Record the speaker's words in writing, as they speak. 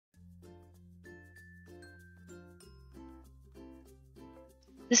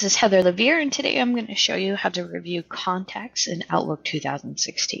This is Heather Levere, and today I'm going to show you how to review contacts in Outlook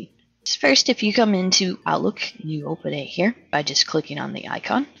 2016. First, if you come into Outlook, you open it here by just clicking on the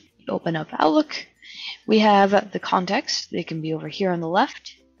icon. You open up Outlook. We have the contacts. They can be over here on the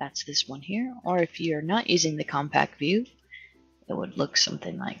left. That's this one here. Or if you're not using the compact view, it would look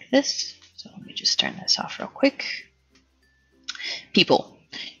something like this. So let me just turn this off real quick. People.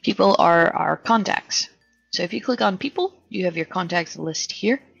 People are our contacts. So if you click on people, you have your contacts list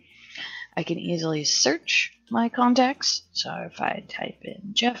here. I can easily search my contacts. So if I type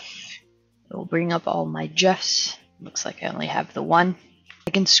in Jeff, it will bring up all my Jeffs. Looks like I only have the one.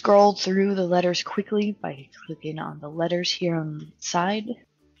 I can scroll through the letters quickly by clicking on the letters here on the side.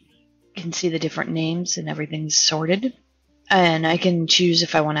 You can see the different names and everything's sorted. And I can choose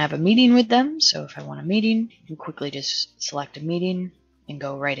if I want to have a meeting with them. So if I want a meeting, you can quickly just select a meeting and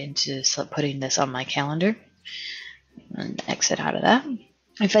go right into putting this on my calendar and exit out of that.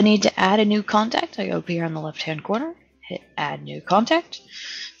 If I need to add a new contact, I go up here on the left hand corner, hit add new contact.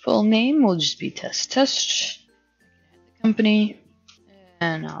 Full name will just be test. The company,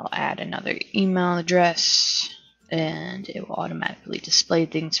 and I'll add another email address, and it will automatically display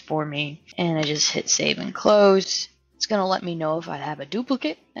things for me. And I just hit save and close. It's going to let me know if I have a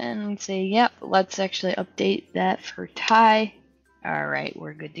duplicate and say, yep, let's actually update that for Ty. Alright,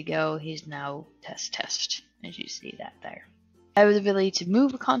 we're good to go. He's now test, as you see that there. I have the ability to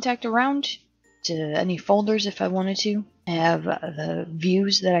move a contact around to any folders if I wanted to. I have the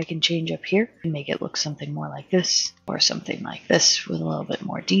views that I can change up here and make it look something more like this or something like this with a little bit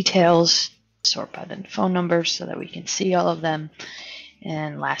more details. Sort by the phone numbers so that we can see all of them.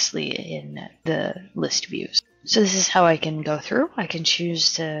 And lastly, in the list views. So this is how I can go through. I can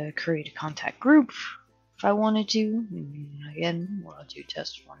choose to create a contact group if I wanted to. Again, we'll do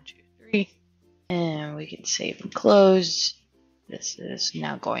test 1, 2, 3. And we can save and close. This is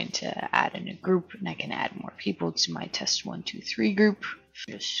now going to add a new group, and I can add more people to my test 1, 2, 3 group.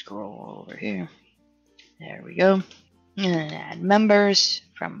 Just scroll over here. There we go. And add members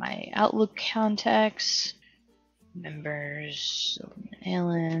from my Outlook contacts. Members, so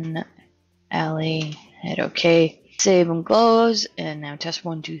Alan, Allie, hit OK. Save and close, and now test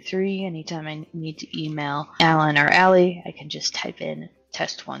 1, 2, 3. Anytime I need to email Alan or Allie, I can just type in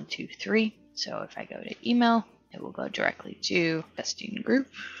test 1, 2, 3. So if I go to email, it will go directly to testing group,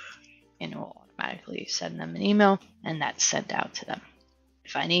 and it will automatically send them an email, and that's sent out to them.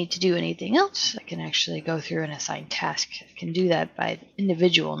 If I need to do anything else, I can actually go through and assign tasks. I can do that by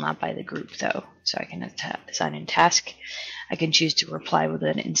individual, not by the group though. So I can assign a task. I can choose to reply with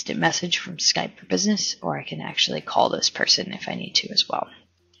an instant message from Skype for Business, or I can actually call this person if I need to as well.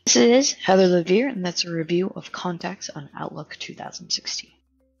 This is Heather Levere, and that's a review of contacts on Outlook 2016.